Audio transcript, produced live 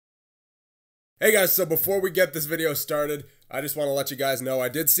Hey guys, so before we get this video started, I just want to let you guys know I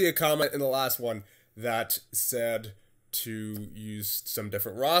did see a comment in the last one that said to use some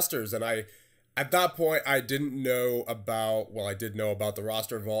different rosters, and at that point I didn't know about, well, I did know about the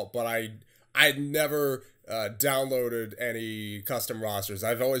roster vault, but I'd never downloaded any custom rosters.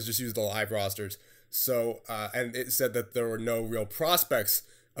 I've always just used the live rosters. So and it said that there were no real prospects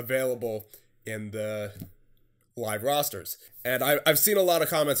available in the live rosters. And I've seen a lot of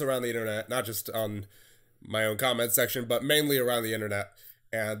comments around the internet, not just on my own comment section, but mainly around the internet.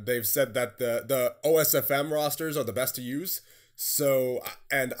 And they've said that the OSFM rosters are the best to use. So,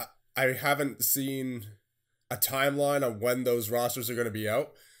 and I haven't seen a timeline on when those rosters are going to be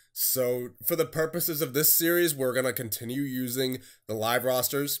out. So for the purposes of this series, we're going to continue using the live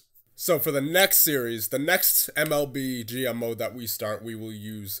rosters. So for the next series, the next MLB GM mode that we start, we will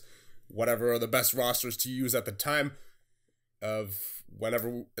use whatever are the best rosters to use at the time of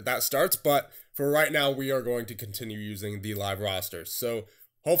whenever that starts. But for right now, we are going to continue using the live rosters. So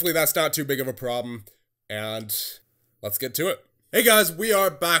hopefully that's not too big of a problem, and let's get to it. Hey guys, we are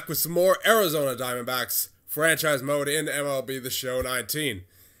back with some more Arizona Diamondbacks franchise mode in MLB The Show 19.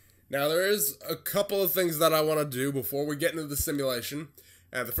 Now there is a couple of things that I want to do before we get into the simulation.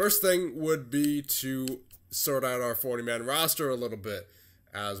 And the first thing would be to sort out our 40-man roster a little bit,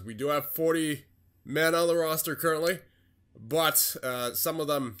 as we do have 40 men on the roster currently, but some of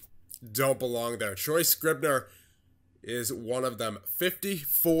them don't belong there. Troy Scribner is one of them.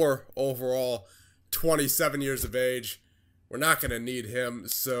 54 overall, 27 years of age. We're not going to need him.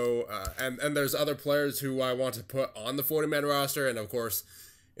 So, and there's other players who I want to put on the 40-man roster, and of course,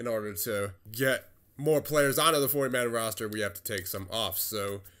 in order to get more players onto the 40-man roster, we have to take some off.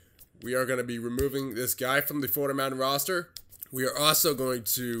 So we are going to be removing this guy from the 40-man roster. We are also going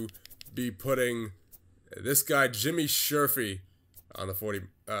to be putting this guy, Jimmy Sherfy, on the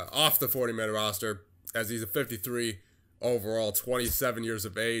off the 40-man roster, as he's a 53 overall, 27 years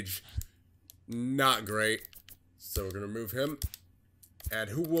of age. Not great. So we're going to remove him. And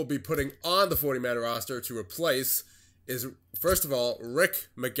who we'll be putting on the 40-man roster to replace is, first of all, Rick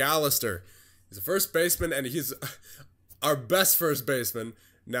McAllister. He's a first baseman, and he's our best first baseman.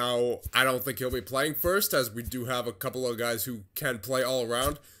 Now, I don't think he'll be playing first, as we do have a couple of guys who can play all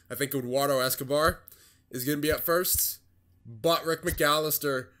around. I think WWSY is going to be at first, but Rick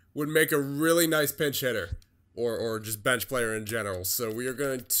McAllister would make a really nice pinch hitter, or just bench player in general. So we are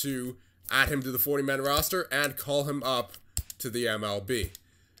going to add him to the 40-man roster and call him up to the MLB.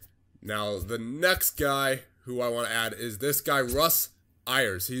 Now, the next guy who I want to add is this guy, Russ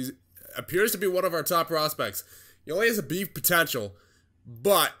Ayers. He appears to be one of our top prospects. He only has a beef potential,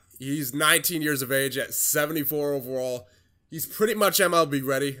 but he's 19 years of age at 74 overall. He's pretty much MLB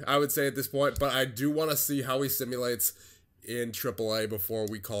ready, I would say, at this point, but I do want to see how he simulates in AAA before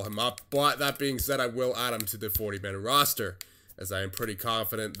we call him up. But that being said, I will add him to the 40-man roster, as I am pretty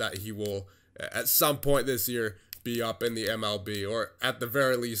confident that he will, at some point this year, be up in the MLB, or at the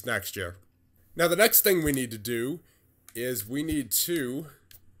very least next year. Now, the next thing we need to do is we need to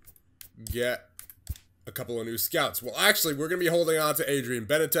get a couple of new scouts. Well, actually, we're going to be holding on to Adrian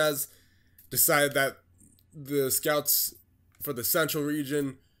Benitez. Decided that the scouts for the Central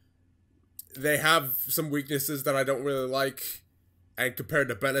region, they have some weaknesses that I don't really like. And compared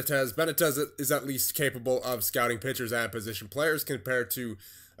to Benitez, Benitez is at least capable of scouting pitchers and position players, compared to,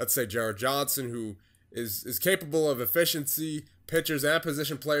 let's say, Jared Johnson, who is capable of efficiency, pitchers and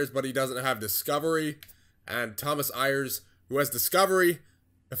position players, but he doesn't have discovery. And Thomas Ayers, who has discovery,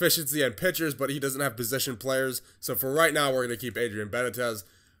 efficiency, and pitchers, but he doesn't have position players. So for right now, we're going to keep Adrian Benitez,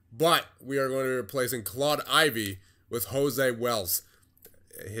 but we are going to be replacing Claude Ivy with Jose Wells.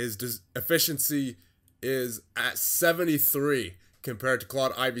 His efficiency is at 73 compared to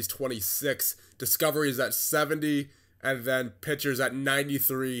Claude Ivy's 26. Discovery is at 70, and then pitchers at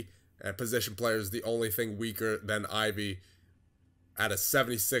 93, and position players the only thing weaker than Ivy at a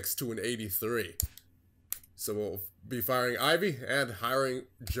 76 to an 83. So we'll be firing Ivy and hiring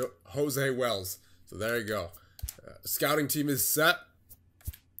Jose Wells. So there you go. Scouting team is set.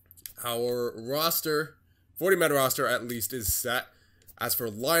 Our roster, 40-man roster at least, is set. As for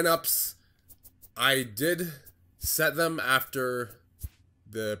lineups, I did set them after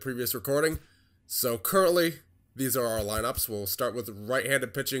the previous recording. So currently, these are our lineups. We'll start with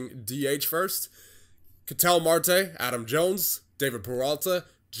right-handed pitching DH first. Ketel Marte, Adam Jones, David Peralta,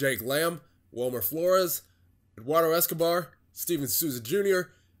 Jake Lamb, Wilmer Flores, Eduardo Escobar, Steven Souza Jr.,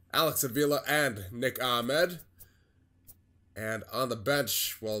 Alex Avila, and Nick Ahmed. And on the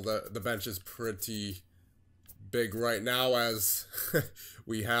bench, well, the bench is pretty big right now, as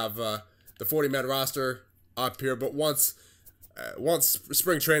we have the 40-man roster up here. But once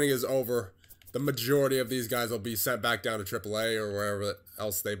spring training is over, the majority of these guys will be sent back down to AAA or wherever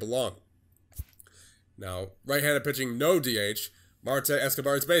else they belong. Now, right-handed pitching, no DH. Marte,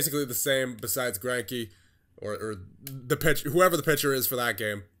 Escobar, it's basically the same besides Greinke or the pitch, whoever the pitcher is for that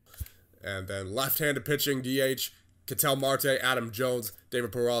game. And then left-handed pitching, DH, Ketel Marte, Adam Jones,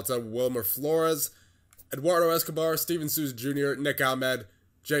 David Peralta, Wilmer Flores, Eduardo Escobar, Steven Souza Jr., Nick Ahmed,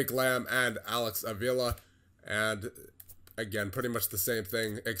 Jake Lamb, and Alex Avila. And again, pretty much the same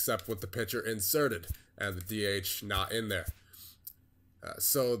thing except with the pitcher inserted and the DH not in there.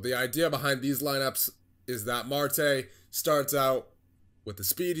 So the idea behind these lineups is that Marte starts out with the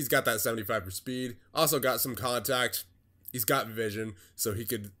speed. He's got that 75 for speed. Also got some contact. He's got vision, so he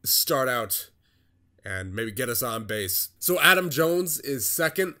could start out and maybe get us on base. So Adam Jones is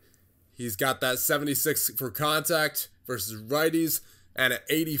second. He's got that 76 for contact versus righties and an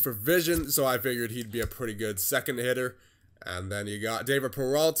 80 for vision, so I figured he'd be a pretty good second hitter. And then you got David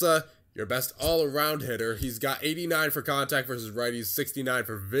Peralta, your best all-around hitter. He's got 89 for contact versus righties, 69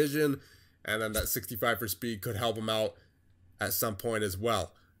 for vision, and then that 65 for speed could help him out at some point as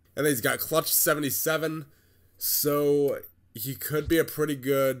well. And then he's got clutch 77, so he could be a pretty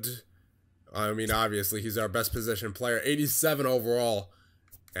good, I mean, obviously he's our best position player, 87 overall,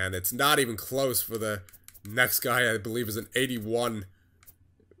 and it's not even close for the next guy, I believe is an 81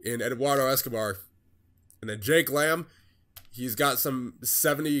 in Eduardo Escobar. And then Jake Lamb, he's got some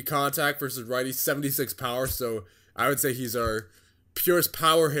 70 contact versus righty, 76 power, so I would say he's our purest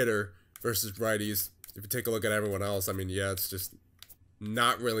power hitter versus righties. If you take a look at everyone else, I mean, yeah, it's just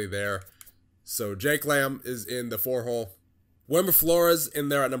not really there. So Jake Lamb is in the 4-hole. Wilmer Flores in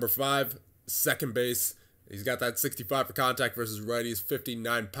there at number 5, second base. He's got that 65 for contact versus righties,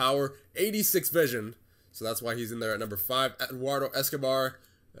 59 power, 86 vision. So that's why he's in there at number 5. Eduardo Escobar,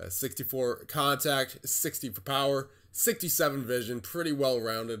 64 contact, 60 for power, 67 vision, pretty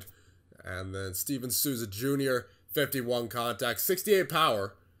well-rounded. And then Steven Souza Jr., 51 contact, 68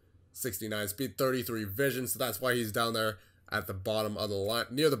 power, 69 speed, 33 vision. So that's why he's down there at the bottom of the line,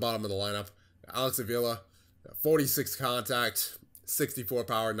 near the bottom of the lineup. Alex Avila, 46 contact, 64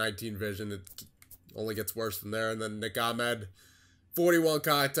 power, 19 vision. It only gets worse from there. And then Nick Ahmed, 41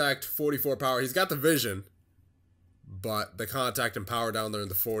 contact, 44 power. He's got the vision, but the contact and power down there in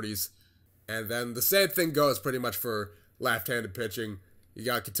the 40s. And then the same thing goes pretty much for left-handed pitching. You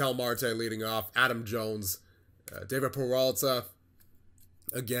got Ketel Marte leading off, Adam Jones, David Peralta,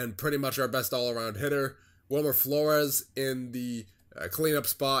 again, pretty much our best all-around hitter. Wilmer Flores in the cleanup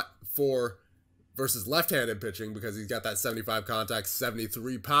spot for versus left-handed pitching because he's got that 75 contact,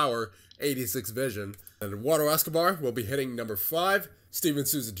 73 power, 86 vision. And Eduardo Escobar will be hitting number 5. Steven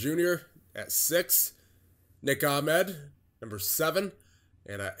Souza Jr. at 6. Nick Ahmed, number 7.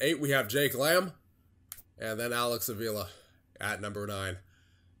 And at 8, we have Jake Lamb. And then Alex Avila at number 9.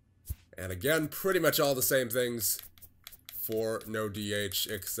 And again, pretty much all the same things for no DH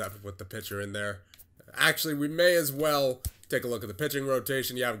except with the pitcher in there. Actually, we may as well take a look at the pitching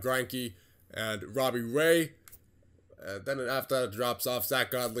rotation. You have Greinke and Robbie Ray. Then after that, it drops off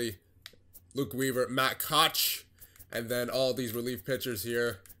Zach Godley, Luke Weaver, Matt Koch. And then all these relief pitchers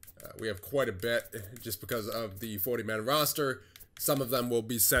here. We have quite a bit just because of the 40-man roster. Some of them will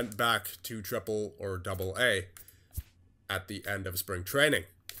be sent back to Triple or Double A at the end of spring training.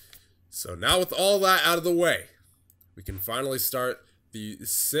 So now with all that out of the way, we can finally start the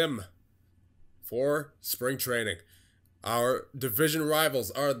sim for spring training. Our division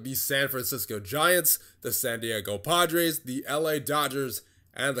rivals are the San Francisco Giants, the San Diego Padres, the LA Dodgers,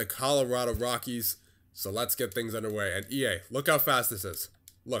 and the Colorado Rockies. So let's get things underway. And EA, look how fast this is.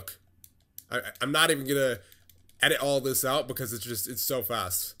 Look, I'm not even going to edit all this out because it's so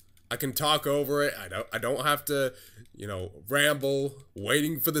fast. I can talk over it. I don't have to, ramble,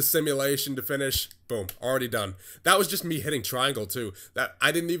 waiting for the simulation to finish. Boom, already done. That was just me hitting triangle too. That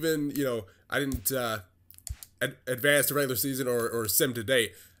I didn't even, I didn't advance to regular season or sim to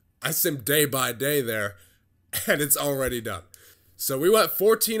date. I simmed day by day there, and it's already done. So we went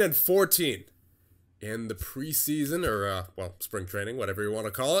 14-14 in the preseason or spring training, whatever you want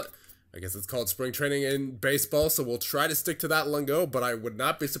to call it. I guess it's called spring training in baseball, so we'll try to stick to that lingo, but I would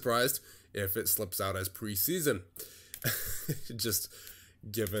not be surprised if it slips out as preseason. Just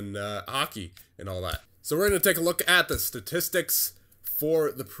given hockey and all that. So we're going to take a look at the statistics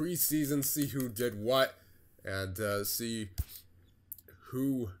for the preseason, see who did what, and see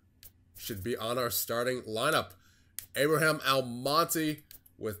who should be on our starting lineup. Abraham Almonte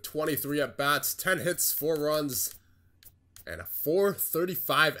with 23 at-bats, 10 hits, 4 runs, and a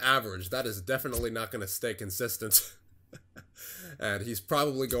 .435 average. That is definitely not going to stay consistent. And he's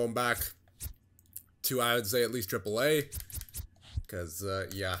probably going back to, I would say, at least AAA. Because,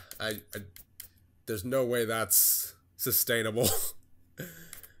 yeah, There's no way that's sustainable.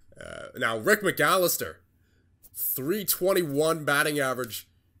 Now, Rick McAllister, 321 batting average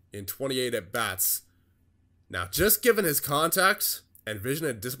in 28 at-bats. Now, just given his contact and vision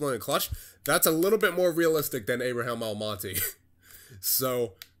and discipline and clutch, that's a little bit more realistic than Abraham Almonte.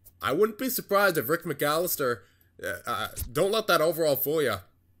 So, I wouldn't be surprised if Rick McAllister, don't let that overall fool you.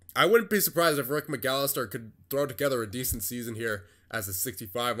 I wouldn't be surprised if Rick McAllister could throw together a decent season here as a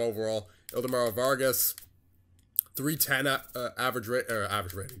 65 overall. Ildemaro Vargas, 310 average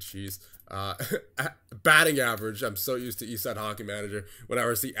rating, jeez. Batting average. I'm so used to Eastside Hockey Manager.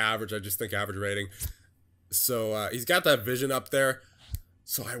 Whenever I see average, I just think average rating. So he's got that vision up there.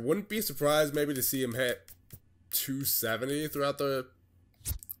 So I wouldn't be surprised maybe to see him hit 270 throughout the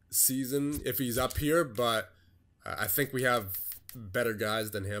season if he's up here. But I think we have better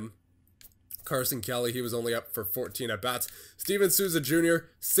guys than him. Carson Kelly, he was only up for 14 at-bats. Steven Souza Jr.,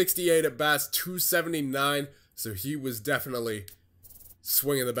 68 at-bats, 279. So he was definitely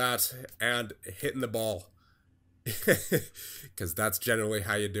swinging the bat and hitting the ball. Because that's generally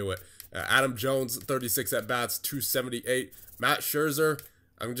how you do it. Adam Jones, 36 at-bats, 278. Matt Scherzer,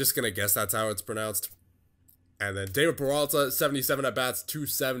 I'm just going to guess that's how it's pronounced. And then David Peralta, 77 at-bats,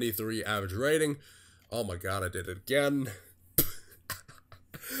 273 average rating. Oh my god, I did it again.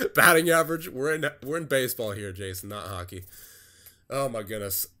 Batting average, we're in baseball here, Jason, not hockey. Oh my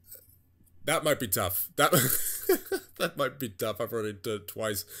goodness. That might be tough. That might be tough. I've already done it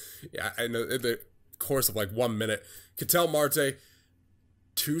twice. Yeah, I know in the course of like 1 minute. Ketel Marte,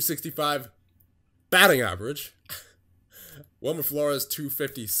 265 batting average. Wilmer Flores,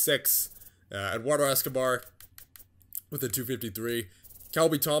 256. Eduardo Escobar with a 253.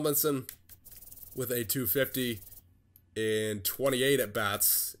 Kelby Tomlinson with a 250 in 28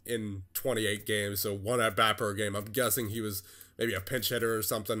 at-bats in 28 games. So 1 at-bat per game. I'm guessing he was maybe a pinch hitter or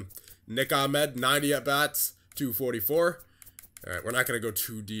something. Nick Ahmed, 90 at-bats, 244. All right, we're not going to go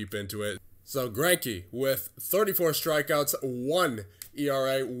too deep into it. So Greinke with 34 strikeouts, 1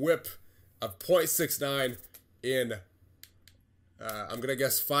 ERA, whip of .69 in, I'm going to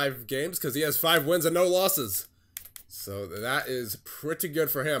guess 5 games because he has 5 wins and no losses. So that is pretty good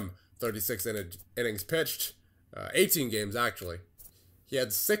for him. 36 innings pitched, 18 games actually. He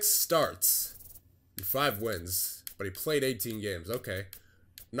had 6 starts and 5 wins, but he played 18 games. Okay.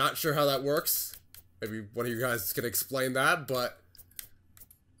 Not sure how that works. Maybe one of you guys can explain that, but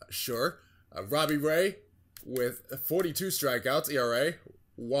sure. Robbie Ray with 42 strikeouts, ERA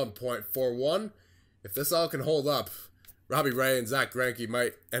 1.41. If this all can hold up, Robbie Ray and Zach Greinke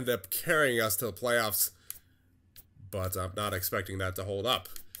might end up carrying us to the playoffs, but I'm not expecting that to hold up.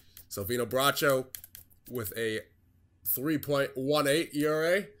 Silvino Bracho with a 3.18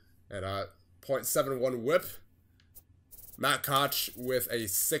 ERA and a .71 whip. Matt Koch with a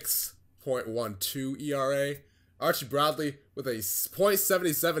 6.12 ERA. Archie Bradley with a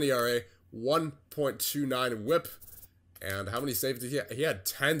 .77 ERA, 1.29 whip. And how many saves did he have? He had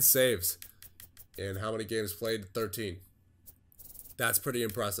 10 saves in how many games played? 13. That's pretty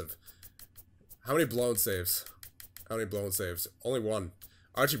impressive. How many blown saves? How many blown saves? Only 1.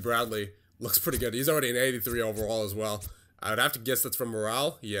 Archie Bradley looks pretty good. He's already an 83 overall as well. I would have to guess that's from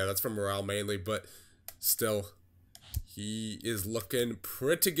morale. Yeah, that's from morale mainly, but still, he is looking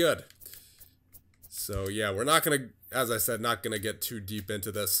pretty good. So yeah, we're not going to, as I said, not going to get too deep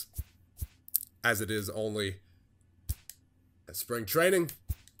into this, as it is only spring training.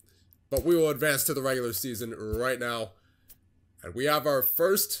 But we will advance to the regular season right now. And we have our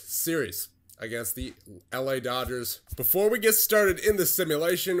first series against the LA Dodgers. Before we get started in the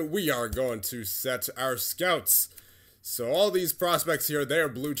simulation, we are going to set our scouts. So all these prospects here, they are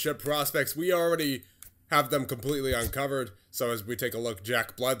blue chip prospects. We already have them completely uncovered. So as we take a look,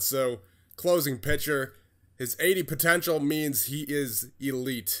 Jack Bledsoe, closing pitcher. His 80 potential means he is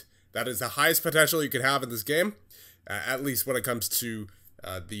elite. That is the highest potential you can have in this game, at least when it comes to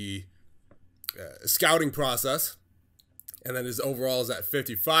the scouting process. And then his overall is at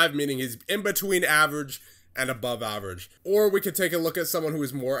 55, meaning he's in between average and above average. Or we could take a look at someone who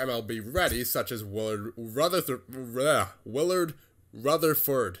is more MLB ready, such as Willard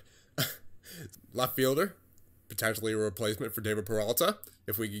Rutherford. Left fielder, potentially a replacement for David Peralta,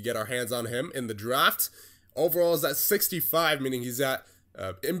 if we could get our hands on him in the draft. Overall is at 65, meaning he's at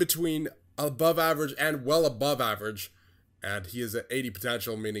in between above average and well above average. And he is at 80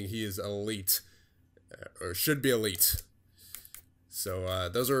 potential, meaning he is elite, or should be elite. So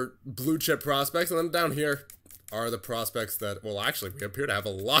those are blue chip prospects, and then down here are the prospects that, well, actually, we appear to have a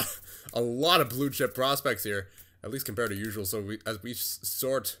lot of blue chip prospects here, at least compared to usual. So as we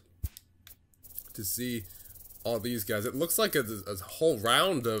sort to see all these guys, it looks like a whole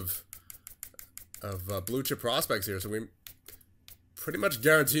round of of blue chip prospects here, so we pretty much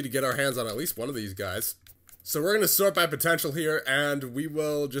guaranteed to get our hands on at least one of these guys. So we're going to sort by potential here, and we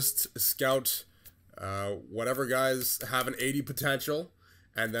will just scout whatever guys have an 80 potential,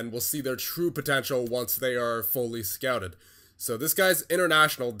 and then we'll see their true potential once they are fully scouted. So this guy's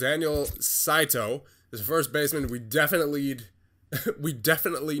international, Daniel Saito, is a first baseman. We definitely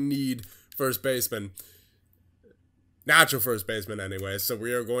need first baseman. Natural first baseman anyway. So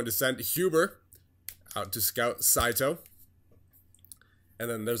we are going to send Huber out to scout Saito. And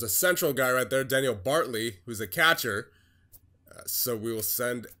then there's a central guy right there, Daniel Bartley, who's a catcher. So we will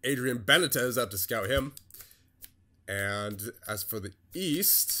send Adrian Benitez out to scout him. And as for the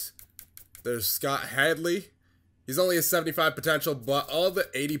East, there's Scott Hadley. He's only a 75 potential, but all the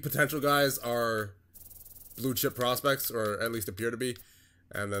 80 potential guys are blue chip prospects, or at least appear to be.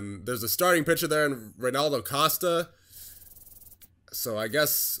 And then there's a starting pitcher there, and Reynaldo Costa. So I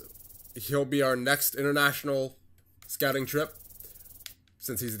guess he'll be our next international scouting trip,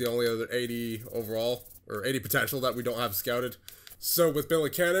 since he's the only other 80 overall, or 80 potential that we don't have scouted. So with Billy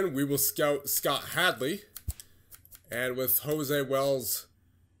Cannon, we will scout Scott Hadley. And with Jose Wells,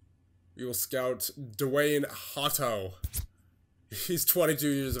 we will scout Dwayne Hotto. He's 22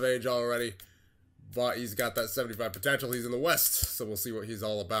 years of age already, but he's got that 75 potential. He's in the West, so we'll see what he's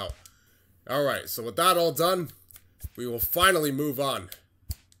all about. Alright, so with that all done, we will finally move on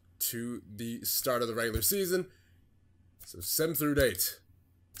to the start of the regular season. So sim through date.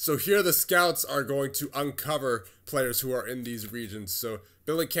 So here the scouts are going to uncover players who are in these regions. So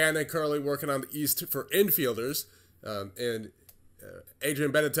Billy Cannon currently working on the East for infielders, and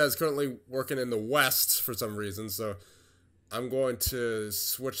Adrian Benitez currently working in the West for some reason. So I'm going to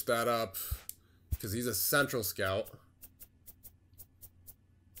switch that up because he's a central scout,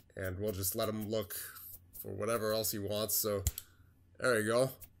 and we'll just let him look for whatever else he wants. So there you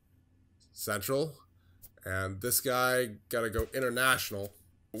go, central. And this guy got to go international.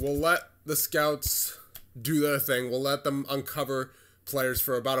 We'll let the scouts do their thing. We'll let them uncover players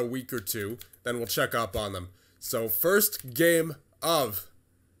for about a week or two. Then we'll check up on them. So first game of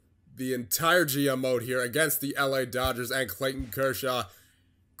the entire GM mode here against the LA Dodgers and Clayton Kershaw.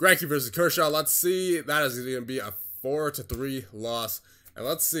 Greinke versus Kershaw. Let's see. That is going to be a 4-3 loss. And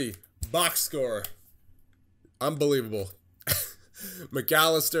let's see. Box score. Unbelievable.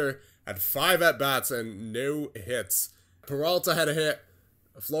 McAllister had 5 at-bats and no hits. Peralta had a hit.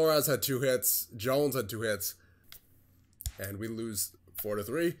 Flores had 2 hits. Jones had 2 hits. And we lose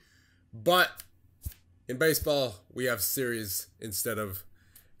 4-3. But in baseball, we have series instead of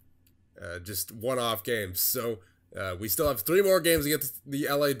just one-off games. So we still have 3 more games against the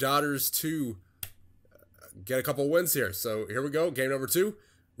LA Dodgers to get a couple wins here. So here we go. Game number 2.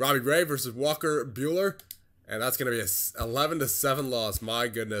 Robbie Ray versus Walker Buehler. And that's going to be a 11-7 loss. My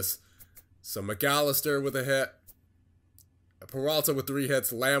goodness. So McAllister with a hit. Peralta with 3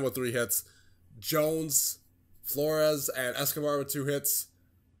 hits. Lamb with 3 hits. Jones, Flores, and Escobar with 2 hits.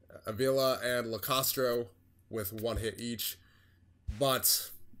 Avila and LaCastro with 1 hit each.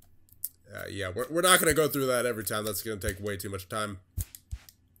 But, yeah, we're not going to go through that every time. That's going to take way too much time.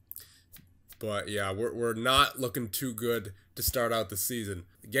 But, yeah, we're not looking too good to start out the season.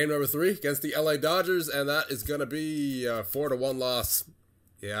 Game number 3 against the LA Dodgers, and that is going to be a 4-1 loss.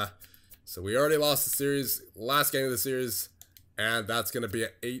 Yeah, so we already lost the series, last game of the series, and that's going to be an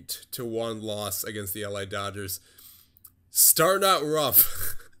 8-1 loss against the LA Dodgers. Starting out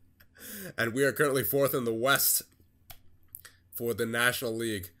rough. And we are currently 4th in the West for the National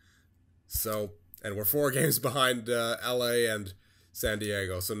League. So, and we're 4 games behind LA and San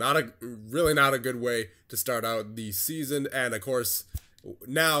Diego. So really not a good way to start out the season. And of course,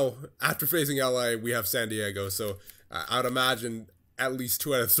 now after facing LA, we have San Diego. So I'd imagine at least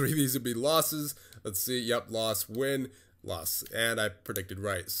 2 out of 3 of these would be losses. Let's see. Yep, loss, win, loss. And I predicted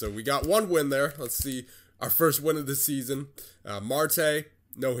right. So we got 1 win there. Let's see. Our first win of the season. Marte,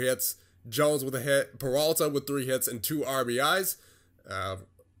 no hits. Jones with a hit. Peralta with 3 hits and 2 RBIs.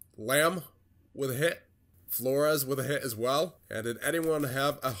 Lamb with a hit. Flores with a hit as well. And did anyone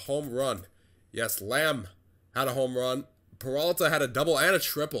have a home run? Yes, Lamb had a home run. Peralta had a double and a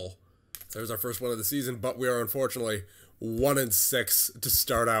triple. There's our first win of the season, but we are unfortunately 1-6 to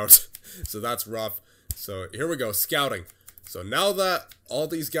start out. So that's rough. So here we go, scouting. So now that all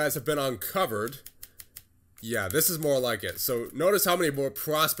these guys have been uncovered, yeah, this is more like it. So notice how many more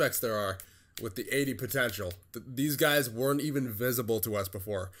prospects there are with the 80 potential. These guys weren't even visible to us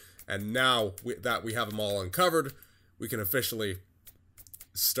before. And now that we have them all uncovered, we can officially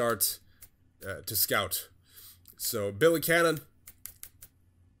start to scout. So Billy Cannon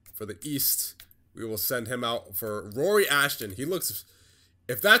for the East, we will send him out for Rory Ashton. He looks,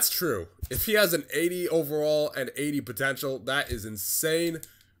 if that's true, If he has an 80 overall and 80 potential, that is insane.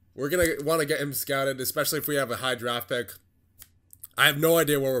 We're going to want to get him scouted, especially if we have a high draft pick. I have no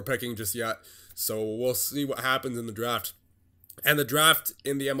idea where we're picking just yet, so we'll see what happens in the draft. And the draft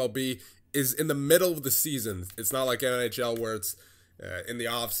in the MLB is in the middle of the season. It's not like NHL where it's in the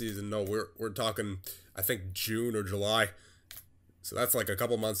off season. No, we're talking, I think, June or July. So that's like a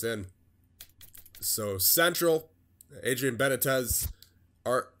couple months in. So Central, Adrian Benitez,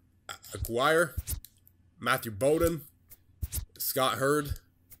 Art Aguirre, Matthew Bowden, Scott Hurd,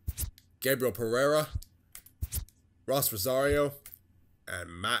 Gabriel Pereira, Ross Rosario, and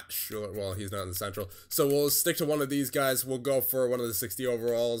Matt Schuler. Well, he's not in the Central. So we'll stick to one of these guys. We'll go for one of the 60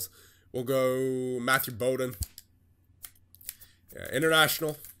 overalls. We'll go Matthew Bowden.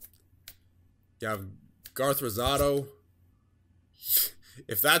 International. You have Garth Rosado.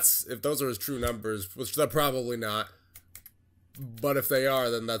 If those are his true numbers, which they're probably not, but if they are,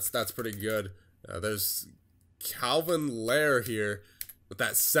 then that's pretty good. There's Calvin Lair here with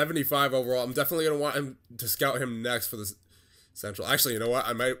that 75 overall. I'm definitely gonna want him to scout him next for the Central. Actually, you know what?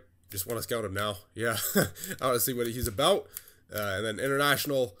 I might just want to scout him now. Yeah, I want to see what he's about. And then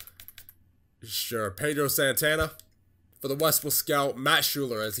international, sure, Pedro Santana. For the West, we'll scout Matt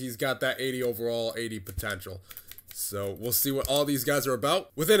Schuler, as he's got that 80 overall, 80 potential. So we'll see what all these guys are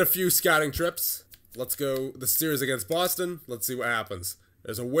about. Within a few scouting trips, let's go the series against Boston. Let's see what happens.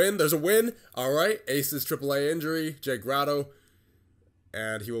 There's a win. There's a win. All right. Ace's AAA injury, Jake Grotto,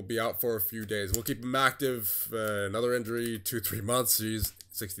 and he will be out for a few days. We'll keep him active. Another injury, 2-3 months. He's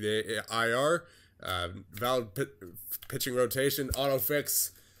 60-day IR. Valid pitching rotation, auto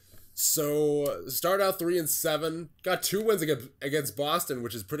fix. So start out 3-7. Got 2 wins against Boston,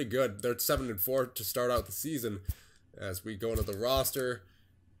 which is pretty good. They're 7-4 to start out the season. As we go into the roster,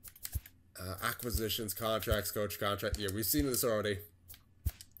 acquisitions, contracts, coach contract. Yeah, we've seen this already.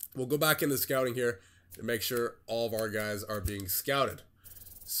 We'll go back into scouting here to make sure all of our guys are being scouted.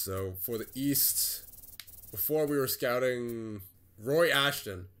 So for the East, before we were scouting Roy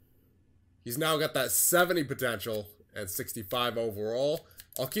Ashton, he's now got that 70 potential and 65 overall.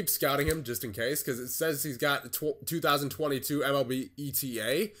 I'll keep scouting him just in case, because it says he's got 2022 MLB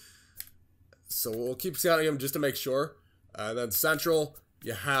ETA. So we'll keep scouting him just to make sure. Then Central,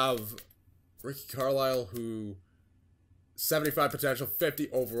 you have Ricky Carlisle, who 75 potential, 50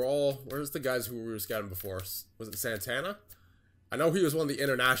 overall. Where's the guys who we were scouting before? Was it Santana? I know he was one of the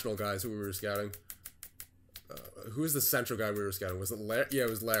international guys who we were scouting. Who was the Central guy we were scouting? Was it Lair? Yeah, it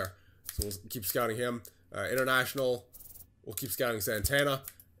was Lair. So we'll keep scouting him. International, we'll keep scouting Santana.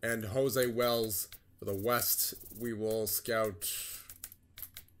 And Jose Wells for the West, we will scout.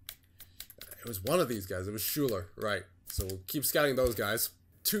 It was one of these guys. It was Schuler, right. So we'll keep scouting those guys.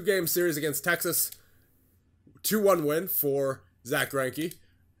 2-game series against Texas. 2-1 win for Zach Greinke.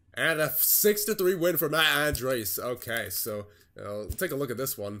 And a 6-3 win for Matt Andres. Okay, so take a look at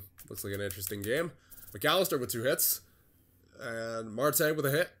this one. Looks like an interesting game. McAllister with 2 hits. And Marte with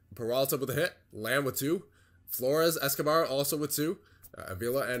a hit. Peralta with a hit. Lamb with 2. Flores, Escobar also with 2.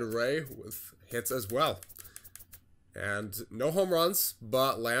 Avila and Ray with hits as well. And no home runs,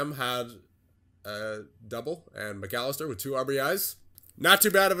 but Lamb had a double. And McAllister with 2 RBIs. Not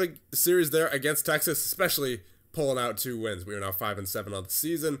too bad of a series there against Texas, especially pulling out 2 wins. We are now 5-7 on the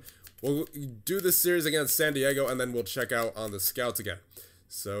season. We'll do this series against San Diego, and then we'll check out on the scouts again.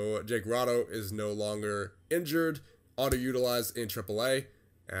 So Jake Grotto is no longer injured, auto-utilized in AAA,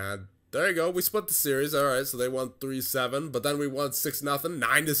 and there you go. We split the series. All right, so they won 3-7, but then we won 6-0,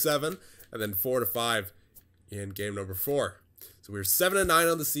 9-7, and then 4-5 in game number 4. So we were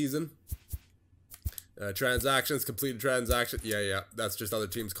 7-9 on the season. Transactions, completed transaction. Yeah, that's just other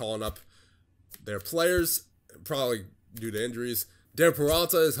teams calling up their players, probably due to injuries. Dare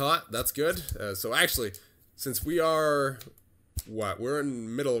Peralta is hot. That's good. So actually, since we are, we're in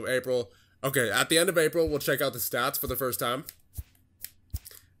the middle of April. Okay, at the end of April, we'll check out the stats for the first time.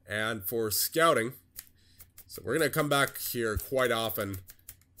 And for scouting, so we're going to come back here quite often,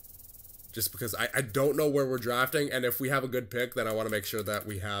 just because I don't know where we're drafting, and if we have a good pick, then I want to make sure that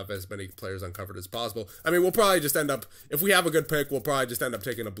we have as many players uncovered as possible. I mean, we'll probably just end up, if we have a good pick, we'll probably just end up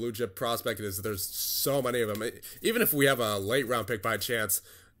taking a blue chip prospect, because there's so many of them. Even if we have a late round pick by chance,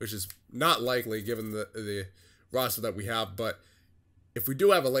 which is not likely given the roster that we have, but if we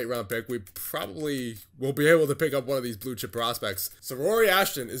do have a late round pick, we probably will be able to pick up one of these blue chip prospects. So Rory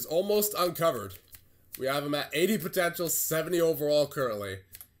Ashton is almost uncovered. We have him at 80 potential, 70 overall currently.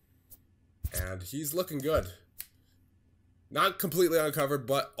 And he's looking good. Not completely uncovered,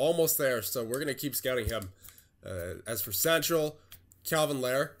 but almost there. So we're going to keep scouting him. As for Central, Calvin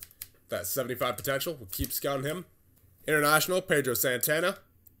Lair, that 75 potential. We'll keep scouting him. International, Pedro Santana.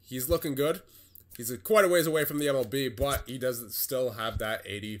 he's looking good. He's quite a ways away from the MLB, but he does still have that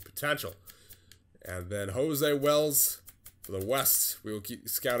 80 potential. And then Jose Wells for the West. We will keep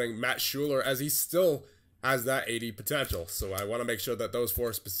scouting Matt Schuler as he still has that 80 potential. So I want to make sure that those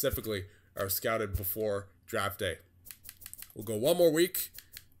 4 specifically are scouted before draft day. We'll go one more week.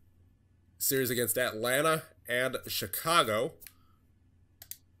 Series against Atlanta and Chicago.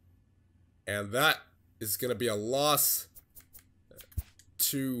 And that is going to be a loss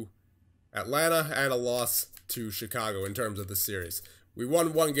to Atlanta and a loss to Chicago in terms of the series. We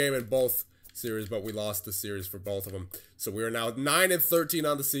won one game in both series, but we lost the series for both of them. So we are now 9-13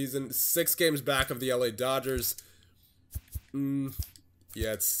 on the season, 6 games back of the LA Dodgers. Yeah,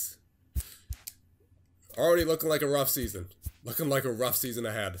 it's already looking like a rough season. Looking like a rough season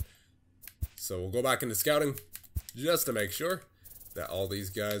ahead. So we'll go back into scouting just to make sure that all these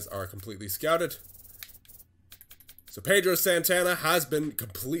guys are completely scouted. So Pedro Santana has been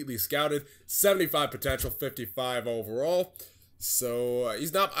completely scouted. 75 potential, 55 overall. So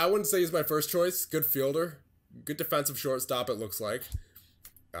he's not, I wouldn't say he's my first choice. Good fielder. Good defensive shortstop, it looks like.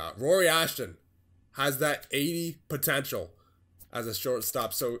 Rory Ashton has that 80 potential as a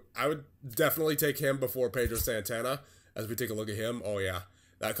shortstop. So I would definitely take him before Pedro Santana. As we take a look at him, oh yeah,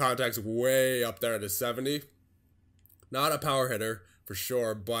 that contact's way up there at a 70. Not a power hitter for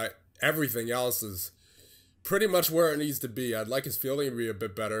sure, but everything else is pretty much where it needs to be. I'd like his fielding to be a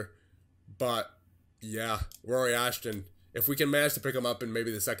bit better, but yeah, Rory Ashton, if we can manage to pick him up in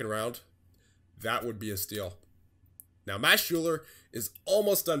maybe the second round, that would be a steal. Now, Matt Schuler is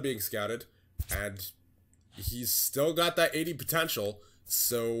almost done being scouted, and he's still got that 80 potential,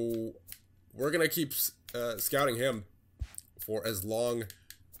 so we're going to keep scouting him for as long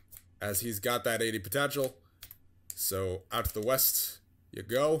as he's got that 80 potential. So out to the West you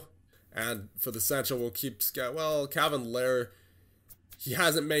go. And for the Central, we'll keep well, Calvin Lair, he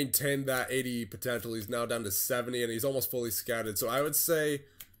hasn't maintained that 80 potential. He's now down to 70, and he's almost fully scouted. So I would say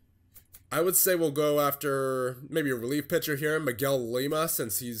we'll go after maybe a relief pitcher here, Miguel Lima,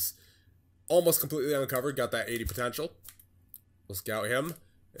 since he's almost completely uncovered, got that 80 potential. We'll scout him.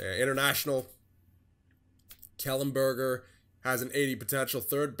 International, Kellenberger has an 80 potential.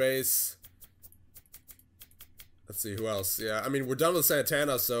 Third base. Let's see who else. Yeah, I mean, we're done with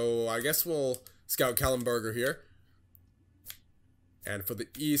Santana, so I guess we'll scout Kellenberger here. And for the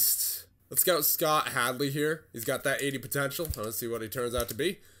East, let's scout Scott Hadley here. He's got that 80 potential. Let's see what he turns out to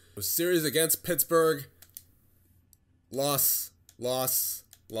be. The series against Pittsburgh. Loss.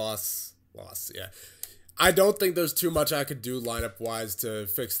 Yeah. I don't think there's too much I could do lineup-wise to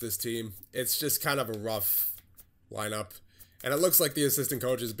fix this team. It's just kind of a rough lineup. And it looks like the assistant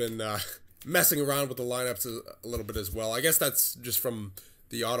coach has been messing around with the lineups a little bit as well. I guess that's just from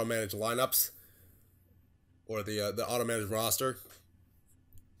the auto-managed lineups. Or the auto-managed roster.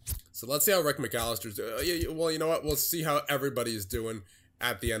 So let's see how Rick McAllister's doing. Well, you know what? We'll see how everybody is doing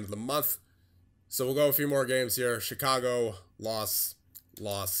at the end of the month. So we'll go a few more games here. Chicago, loss,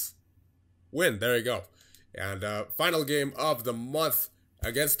 win. There you go. And final game of the month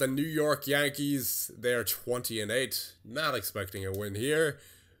against the New York Yankees. They're 20-8. Not expecting a win here.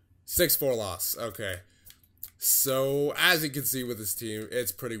 6-4 loss. Okay. So as you can see with this team,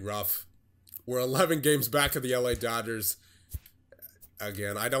 it's pretty rough. We're 11 games back of the LA Dodgers.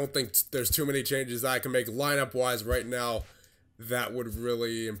 Again, I don't think there's too many changes that I can make lineup-wise right now that would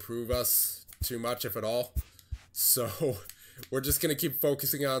really improve us too much, if at all. So we're just going to keep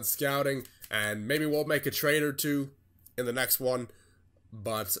focusing on scouting, and maybe we'll make a trade or two in the next one.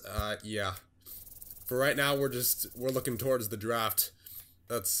 But, yeah. For right now, we're looking towards the draft.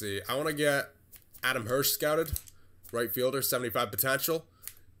 Let's see. I want to get Adam Hirsch scouted. Right fielder, 75 potential.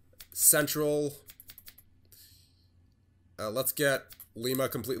 Central. Let's get Lima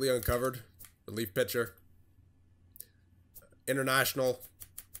completely uncovered. Relief pitcher. International.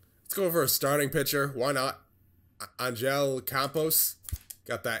 Let's go for a starting pitcher. Why not? Angel Campos.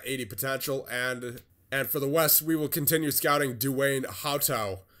 Got that 80 potential. And for the West, we will continue scouting Dwayne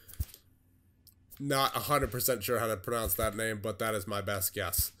Hautau. Not 100% sure how to pronounce that name, but that is my best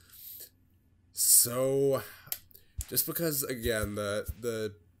guess. So, just because, again,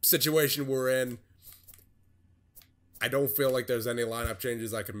 the situation we're in, I don't feel like there's any lineup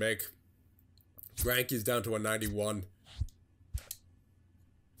changes I can make. Greinke's down to a 91.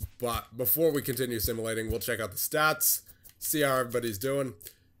 But before we continue simulating, we'll check out the stats, see how everybody's doing.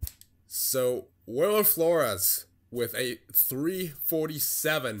 So, Wilmer Flores with a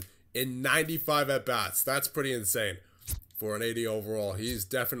 347 in 95 at-bats. That's pretty insane for an 80 overall. He's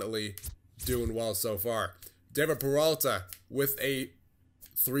definitely doing well so far. David Peralta with a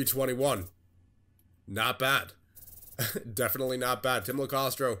 321. Not bad. definitely not bad. Tim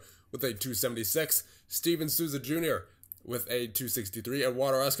LaCastro with a 276. Steven Souza Jr. with a 263.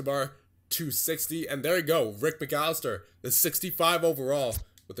 Eduardo Escobar, 260. And there you go. Rick McAllister, the 65 overall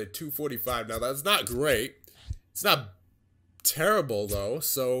with a 245. Now, that's not great. It's not terrible, though.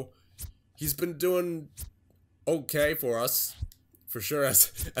 So, he's been doing okay for us. For sure,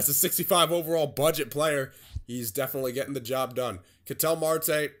 as a 65 overall budget player, he's definitely getting the job done. Ketel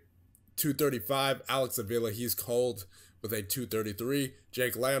Marte, 235. Alex Avila, he's cold with a 233.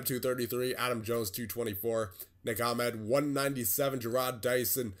 Jake Lamb, 233. Adam Jones, 224. Nick Ahmed, 197. Gerard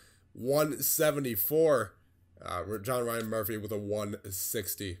Dyson, 174. John Ryan Murphy with a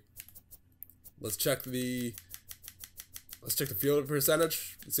 160. Let's check the field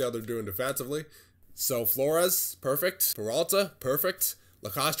percentage. Let's see how they're doing defensively. So Flores, perfect. Peralta, perfect.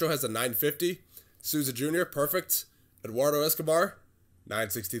 LaCastro has a 950. Souza Jr., perfect. Eduardo Escobar,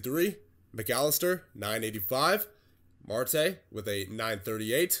 963. McAllister, 985. Marte with a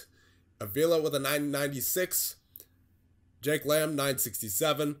 938. Avila with a 996. Jake Lamb,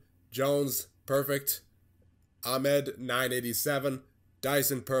 967. Jones, perfect. Ahmed, 987.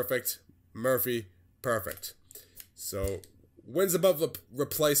 Dyson, perfect. Murphy, perfect. So, wins above the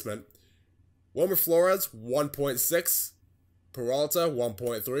replacement. Wilmer Flores, 1.6. Peralta,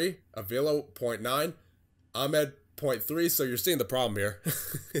 1.3. Avila, 0.9. Ahmed, 0.3. So, you're seeing the problem here.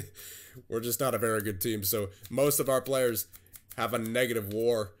 We're just not a very good team. So, most of our players have a negative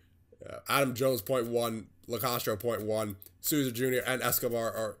WAR. Adam Jones, 0.1. LaCastro, 0.1. Souza Jr. and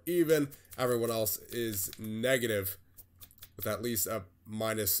Escobar are even. Everyone else is negative with at least a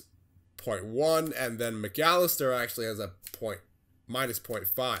minus 0.1. And then McAllister actually has a minus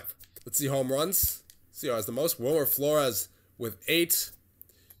 0.5. Let's see home runs. See who has the most. Wilmer Flores with 8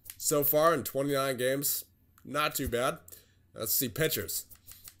 so far in 29 games. Not too bad. Let's see pitchers.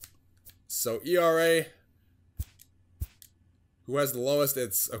 So ERA, who has the lowest?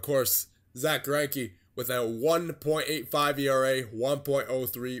 It's, of course, Zach Greinke with a 1.85 ERA,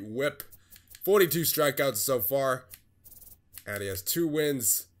 1.03 WHIP, 42 strikeouts so far, and he has 2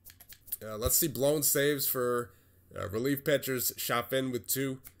 wins. Let's see blown saves for relief pitchers. Chaffin with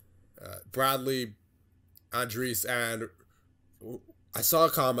 2. Bradley, Andres, and I saw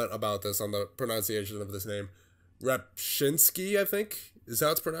a comment about this on the pronunciation of this name. Repshinsky, I think, is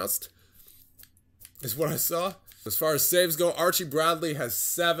how it's pronounced. Is what I saw. As far as saves go, Archie Bradley has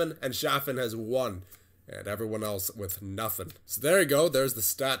 7 and Chaffin has 1. And everyone else with nothing. So there you go. There's the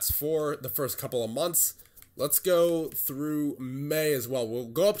stats for the first couple of months. Let's go through May as well. We'll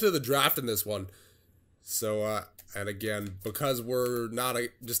go up to the draft in this one. So, and again, because we're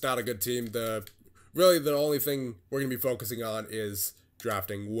just not a good team, really the only thing we're going to be focusing on is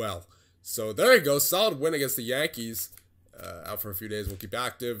drafting well. So there you go. Solid win against the Yankees. Out for a few days. We'll keep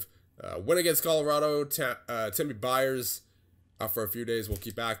active. Win against Colorado. Timmy Byers out for a few days. We'll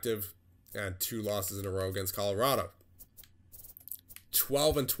keep active. And 2 losses in a row against Colorado.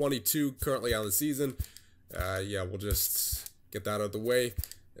 12 and 22 currently on the season. Yeah, we'll just get that out of the way.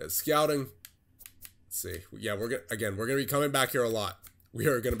 Scouting. Let's see. Yeah, we're gonna be coming back here a lot. We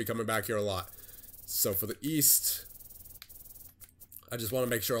are gonna be coming back here a lot. So for the East, I just want to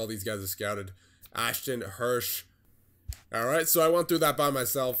make sure all these guys are scouted. Ashton, Hirsch. All right, so I went through that by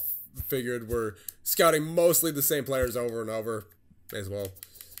myself. Figured we're scouting mostly the same players over and over. May as well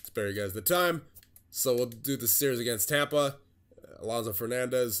spare you guys the time. So we'll do the series against Tampa. Alfonso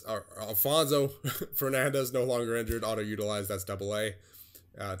Fernandez, no longer injured, auto-utilized, that's AA.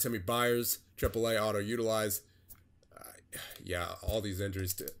 Timmy Byers, AAA, auto-utilized. Yeah, all these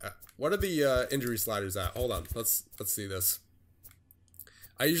injuries. What are the injury sliders at? Hold on, let's see this.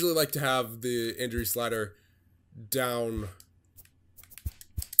 I usually like to have the injury slider down.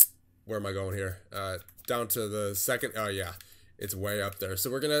 Where am I going here? Down to the second. Oh, yeah. It's way up there. So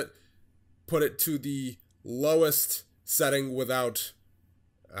we're going to put it to the lowest setting without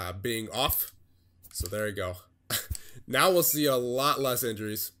being off. So there you go. Now we'll see a lot less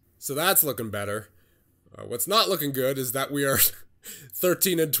injuries. So that's looking better. What's not looking good is that we are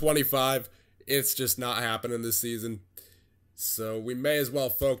 13 and 25. It's just not happening this season. So we may as well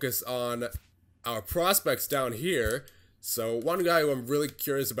focus on our prospects down here. So one guy who I'm really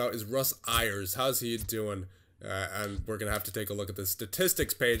curious about is Russ Ayers. How's he doing? And we're going to have to take a look at the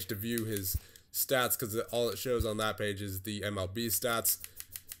statistics page to view his stats, because all it shows on that page is the MLB stats.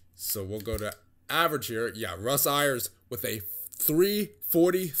 So we'll go to average here. Yeah, Russ Ayers with a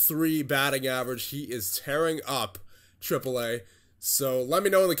 343 batting average. He is tearing up AAA. So let me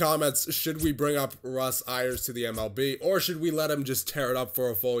know in the comments, should we bring up Russ Ayers to the MLB, or should we let him just tear it up for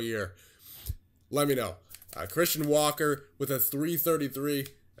a full year? Let me know. Christian Walker with a 333.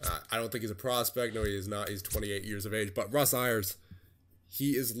 I don't think he's a prospect. No, he is not. He's 28 years of age. But Russ Ayers,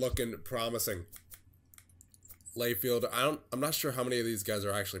 he is looking promising. Layfield, I'm not sure how many of these guys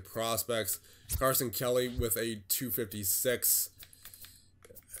are actually prospects. Carson Kelly with a 256.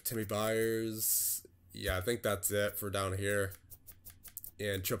 Timmy Byers. Yeah, I think that's it for down here.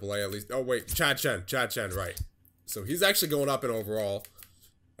 In AAA at least. Oh, wait. Chad Chen, right. So he's actually going up in overall.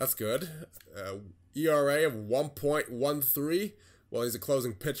 That's good. ERA of 1.13. Well, he's a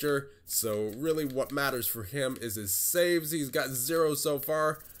closing pitcher. So really what matters for him is his saves. He's got 0 so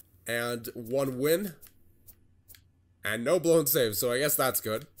far. And 1 win. And no blown saves. So I guess that's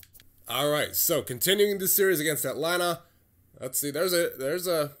good. Alright, so continuing the series against Atlanta. Let's see. There's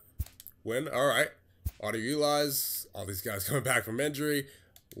a win. Alright. Auto utilize. All these guys coming back from injury.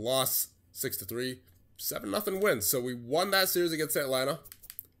 Loss 6-3. 7-0 win. So we won that series against Atlanta.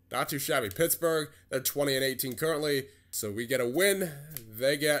 Not too shabby. Pittsburgh, they're 20-18 currently. So we get a win.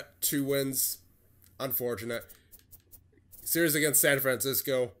 They get 2 wins. Unfortunate. Series against San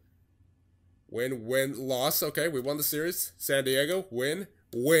Francisco. Win, win, loss. Okay, we won the series. San Diego, win,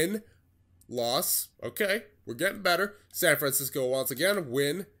 win, loss. Okay, we're getting better. San Francisco once again,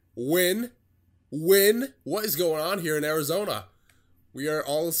 win, win, win. What is going on here in Arizona? We are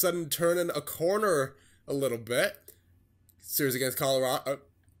all of a sudden turning a corner a little bit. Series against Colorado.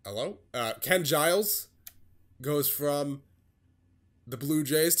 Hello? Ken Giles goes from the Blue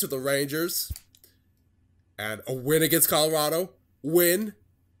Jays to the Rangers. And a win against Colorado. Win.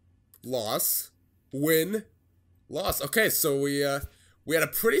 Loss. Win. Loss. Okay, so we had a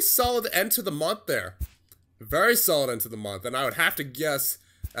pretty solid end to the month there. Very solid end to the month. And I would have to guess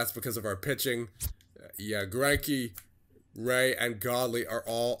that's because of our pitching. Yeah, Greinke, Ray, and Godley are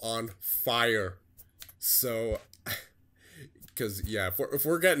all on fire. So, because, yeah, if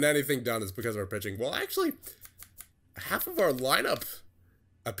we're getting anything done, it's because of our pitching. Well, actually, half of our lineup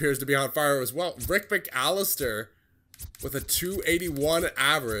appears to be on fire as well. Rick McAllister with a 281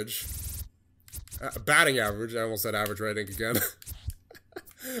 average. Batting average. I almost said average rating again.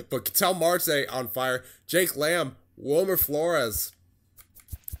 But Ketel Marte on fire. Jake Lamb. Wilmer Flores.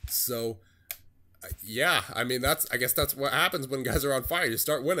 So, yeah. I mean, I guess that's what happens when guys are on fire. You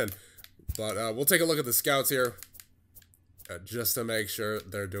start winning. But we'll take a look at the scouts here. Just to make sure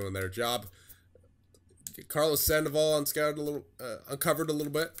they're doing their job. Get Carlos Sandoval uncovered a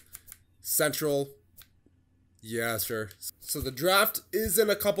little bit. Central. Yeah, sure. So the draft is in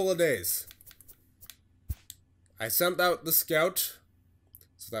a couple of days. I sent out the scout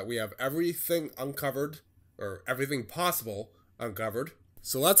so that we have everything uncovered, or everything possible uncovered.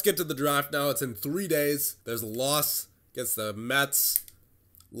 So let's get to the draft now. It's in 3 days. There's a loss against the Mets,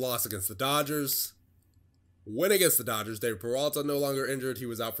 loss against the Dodgers, win against the Dodgers. Dave Peralta no longer injured. He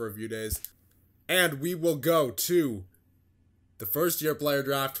was out for a few days. And we will go to the first-year player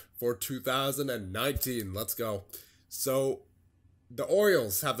draft for 2019. Let's go. So, the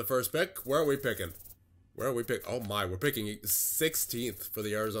Orioles have the first pick. Where are we picking? Oh my, we're picking 16th for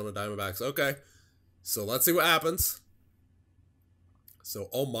the Arizona Diamondbacks. Okay. So, let's see what happens. So,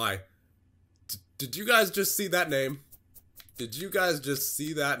 oh my. Did you guys just see that name? Did you guys just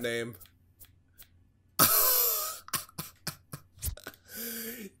see that name?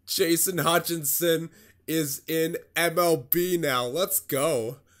 Jason Hutchinson is in MLB now. Let's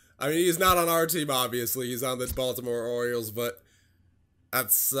go. I mean, he's not on our team, obviously. He's on the Baltimore Orioles, but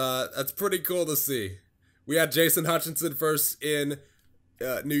that's pretty cool to see. We had Jason Hutchinson first in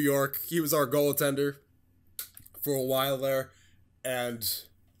New York. He was our goaltender for a while there, and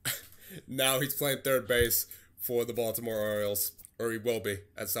now he's playing third base for the Baltimore Orioles, or he will be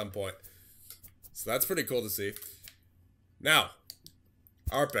at some point. So that's pretty cool to see. Now,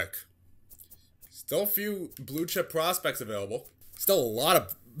 our pick. Still a few blue chip prospects available. Still a lot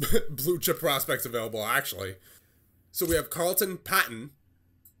of blue chip prospects available, actually. So we have Carlton Patton.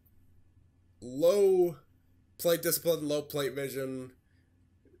 Low plate discipline, low plate vision.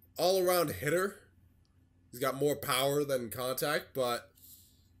 All around hitter. He's got more power than contact, but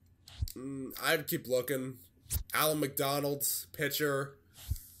I'd keep looking. Alan McDonald's pitcher.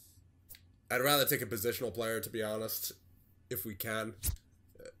 I'd rather take a positional player, to be honest, if we can.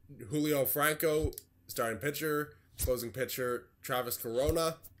 Julio Franco, starting pitcher. Closing pitcher, Travis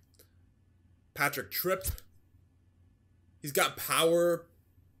Corona. Patrick Tripp. He's got power.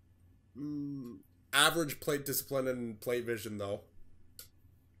 Average plate discipline and plate vision, though.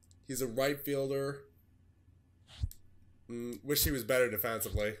 He's a right fielder. Wish he was better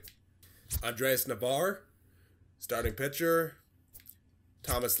defensively. Andres Navarre, starting pitcher.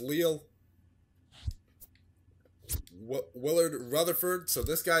 Thomas Leal. Willard Rutherford. So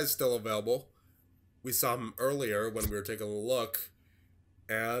this guy's still available. We saw him earlier when we were taking a look.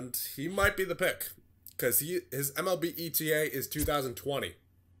 And he might be the pick. Because his MLB ETA is 2020.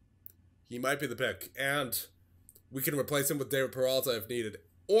 He might be the pick. And we can replace him with David Peralta if needed.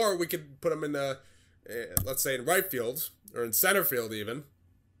 Or we could put him in, let's say, in right field. Or in center field even.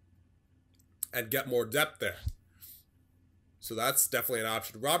 And get more depth there. So that's definitely an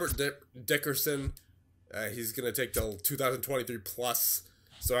option. Robert Dickerson, he's going to take till 2023 plus.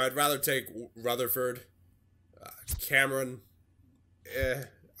 So I'd rather take Rutherford. Cameron,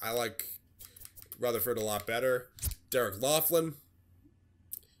 I like Rutherford a lot better. Derek Laughlin,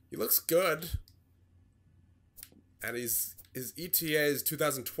 he looks good. And his ETA is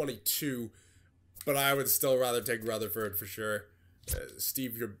 2022, but I would still rather take Rutherford for sure.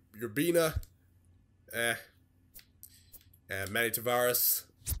 Steve Urbina, and Manny Tavares,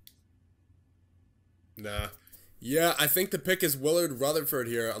 nah. Yeah, I think the pick is Willard Rutherford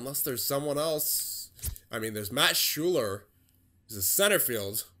here, unless there's someone else. I mean, there's Matt Schuler, he's a center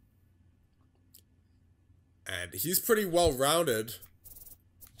field, and he's pretty well-rounded.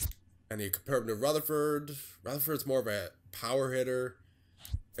 And you compare him to Rutherford. Rutherford's more of a power hitter.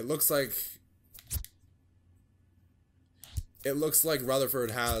 It looks like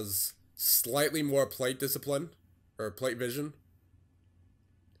Rutherford has slightly more plate discipline, or plate vision.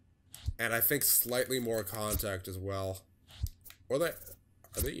 And I think slightly more contact as well. Or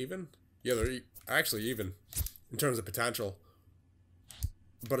are they even? Yeah, they're actually even in terms of potential.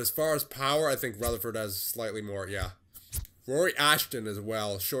 But as far as power, I think Rutherford has slightly more, yeah. Rory Ashton as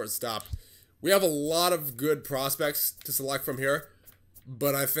well, shortstop. We have a lot of good prospects to select from here,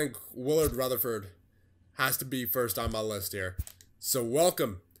 but I think Willard Rutherford has to be first on my list here. So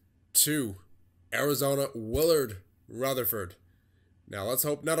welcome to Arizona, Willard Rutherford. Now let's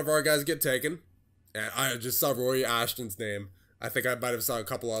hope none of our guys get taken. And I just saw Rory Ashton's name. I think I might have saw a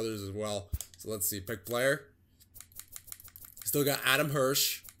couple others as well. So let's see, pick player. Still got Adam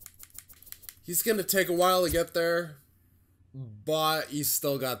Hirsch. He's going to take a while to get there, but he's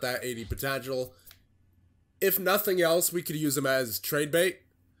still got that 80 potential. If nothing else, we could use him as trade bait.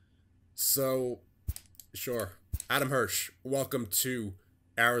 So, sure. Adam Hirsch, welcome to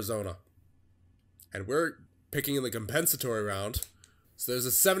Arizona. And we're picking in the compensatory round. So there's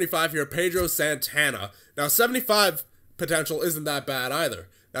a 75 here, Pedro Santana. Now, 75 potential isn't that bad either.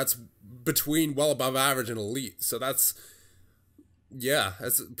 That's between well above average and elite. So that's, yeah,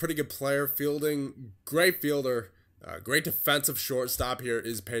 that's a pretty good player. Fielding, great fielder. Great defensive shortstop here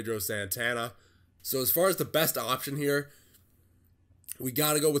is Pedro Santana. So as far as the best option here, we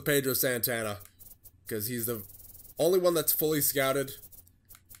got to go with Pedro Santana because he's the only one that's fully scouted.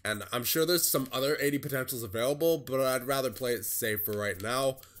 And I'm sure there's some other 80 potentials available, but I'd rather play it safe for right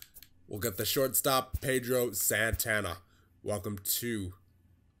now. We'll get the shortstop, Pedro Santana. Welcome to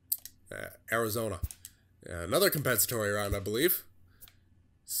Arizona. Another compensatory round, I believe.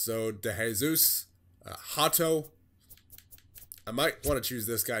 So, De Jesus, Hato. I might want to choose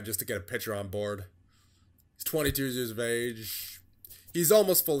this guy just to get a pitcher on board. He's 22 years of age. He's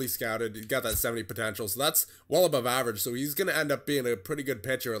almost fully scouted. He's got that 70 potential, so that's well above average. So he's going to end up being a pretty good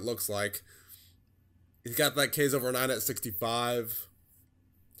pitcher, it looks like. He's got that Ks over 9 at 65.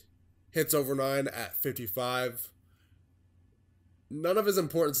 Hits over 9 at 55. None of his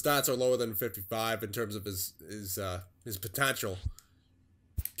important stats are lower than 55 in terms of his potential.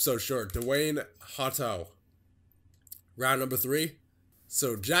 So sure, Dwayne Hato. Round number 3.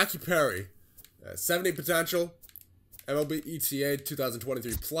 So Jackie Perry, 70 potential, MLB ETA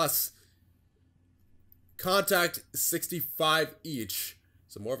 2023 plus, contact 65 each.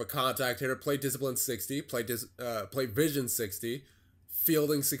 So more of a contact hitter. Plate discipline 60, plate vision 60,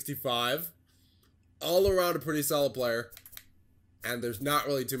 fielding 65. All around a pretty solid player. And there's not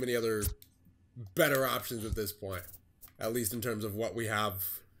really too many other better options at this point, at least in terms of what we have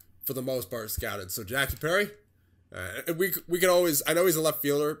for the most part scouted. So Jackie Perry. We can always, I know he's a left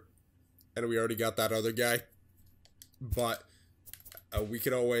fielder, and we already got that other guy, but we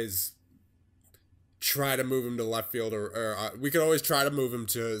could always try to move him to left field, or we could always try to move him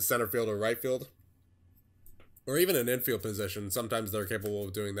to center field or right field, or even an infield position. Sometimes they're capable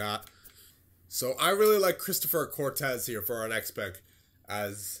of doing that. So I really like Christopher Cortez here for our next pick,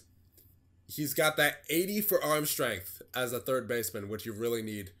 as he's got that 80 for arm strength as a third baseman, which you really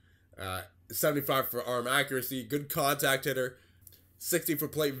need. 75 for arm accuracy, good contact hitter, 60 for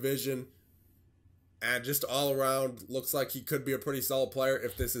plate vision, and just all around looks like he could be a pretty solid player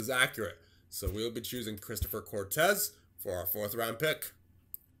if this is accurate. So we'll be choosing Christopher Cortez for our 4th round pick.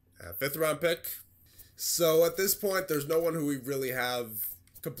 5th round pick. So at this point, there's no one who we really have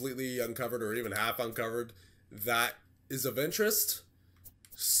completely uncovered or even half uncovered that is of interest.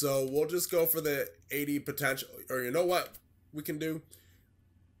 So we'll just go for the 80 potential, or you know what we can do?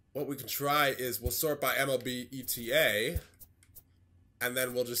 what we can try is we'll sort by MLB ETA, and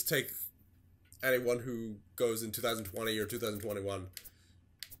then we'll just take anyone who goes in 2020 or 2021.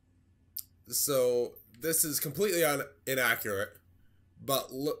 So this is completely inaccurate, but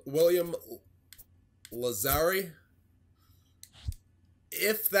William Lazari,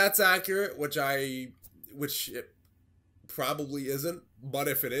 if that's accurate, which it probably isn't, but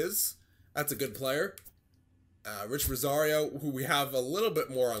if it is, that's a good player. Rich Rosario, who we have a little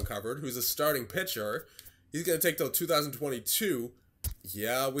bit more uncovered, who's a starting pitcher. He's going to take till 2022.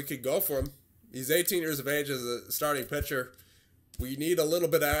 Yeah, we could go for him. He's 18 years of age as a starting pitcher. We need a little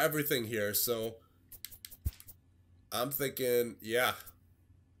bit of everything here, so I'm thinking, yeah.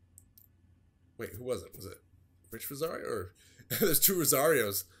 Wait, who was it? Was it Rich Rosario? Or there's two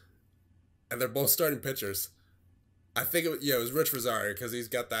Rosarios, and they're both starting pitchers. I think it was Rich Rosario because he's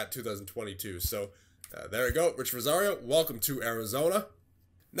got that 2022. So there we go, Rich Rosario. Welcome to Arizona.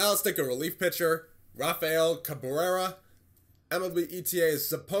 Now let's take a relief pitcher, Rafael Cabrera. MLB ETA is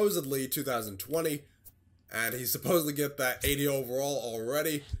supposedly 2020, and he's supposedly get that 80 overall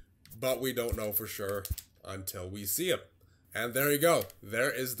already, but we don't know for sure until we see him. And there you go. There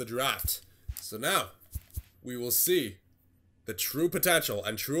is the draft. So now we will see the true potential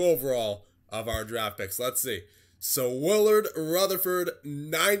and true overall of our draft picks. Let's see. So Willard Rutherford,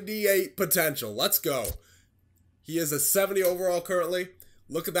 98 potential. Let's go. He is a 70 overall currently.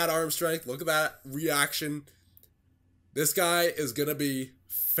 Look at that arm strength. Look at that reaction. This guy is going to be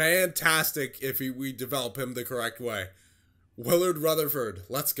fantastic if we develop him the correct way. Willard Rutherford,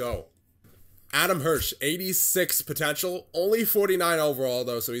 let's go. Adam Hirsch, 86 potential. Only 49 overall,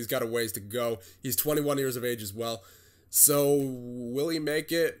 though, so he's got a ways to go. He's 21 years of age as well. So will he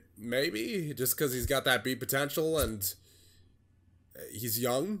make it? Maybe, just because he's got that beat potential and he's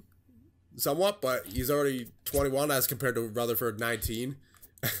young somewhat, but he's already 21 as compared to Rutherford, 19.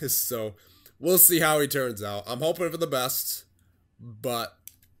 So we'll see how he turns out. I'm hoping for the best, but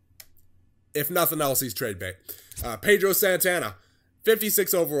if nothing else, he's trade bait. Pedro Santana,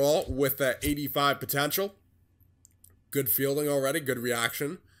 56 overall with 85 potential. Good fielding already, good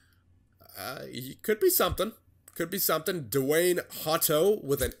reaction. He could be something. Could be something. Dwayne Hotto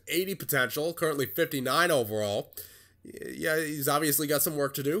with an 80 potential, currently 59 overall. Yeah, he's obviously got some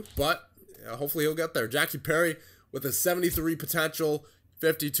work to do, but hopefully he'll get there. Jackie Perry with a 73 potential,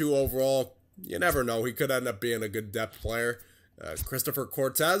 52 overall. You never know. He could end up being a good depth player. Christopher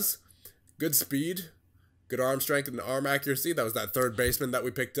Cortez, good speed, good arm strength and arm accuracy. That was that third baseman that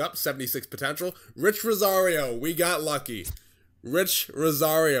we picked up, 76 potential. Rich Rosario, we got lucky. Rich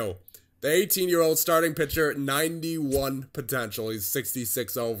Rosario, the 18-year-old starting pitcher, 91 potential. He's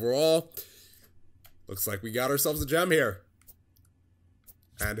 66 overall. Looks like we got ourselves a gem here.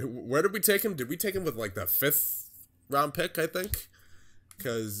 And where did we take him? Did we take him with like the 5th round pick, I think?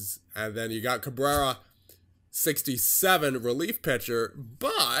 And then you got Cabrera, 67 relief pitcher,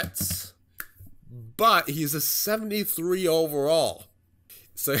 but he's a 73 overall.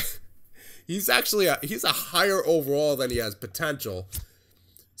 So he's actually he's a higher overall than he has potential.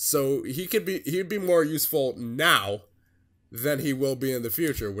 So he'd be more useful now than he will be in the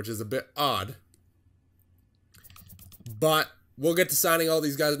future, which is a bit odd. But we'll get to signing all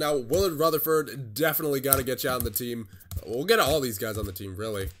these guys now. Willard Rutherford, definitely got to get you on the team. We'll get all these guys on the team,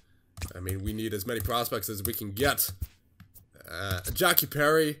 really. I mean, we need as many prospects as we can get. Jackie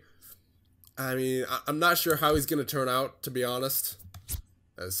Perry, I mean, I'm not sure how he's going to turn out, to be honest.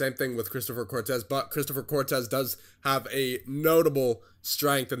 Same thing with Christopher Cortez, but Christopher Cortez does have a notable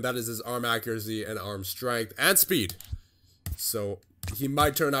strength, and that is his arm accuracy and arm strength and speed. So he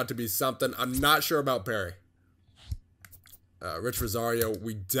might turn out to be something. I'm not sure about Perry. Rich Rosario,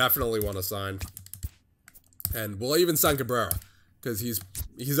 we definitely want to sign. And we'll even sign Cabrera, because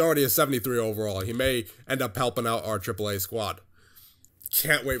he's already a 73 overall. He may end up helping out our AAA squad.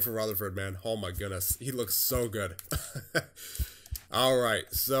 Can't wait for Rutherford, man. Oh my goodness. He looks so good.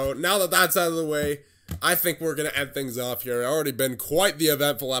 Alright, so now that that's out of the way, I think we're going to end things off here. It's already been quite the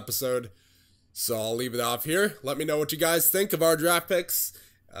eventful episode, so I'll leave it off here. Let me know what you guys think of our draft picks,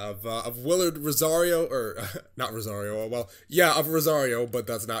 of Willard Rosario, or not Rosario, well, yeah, of Rosario, but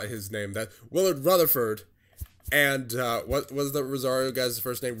that's not his name. That Willard Rutherford, and what was the Rosario guy's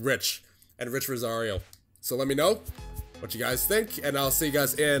first name? Rich, and Rich Rosario. So let me know what you guys think, and I'll see you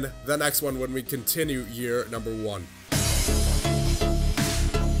guys in the next one when we continue year number 1.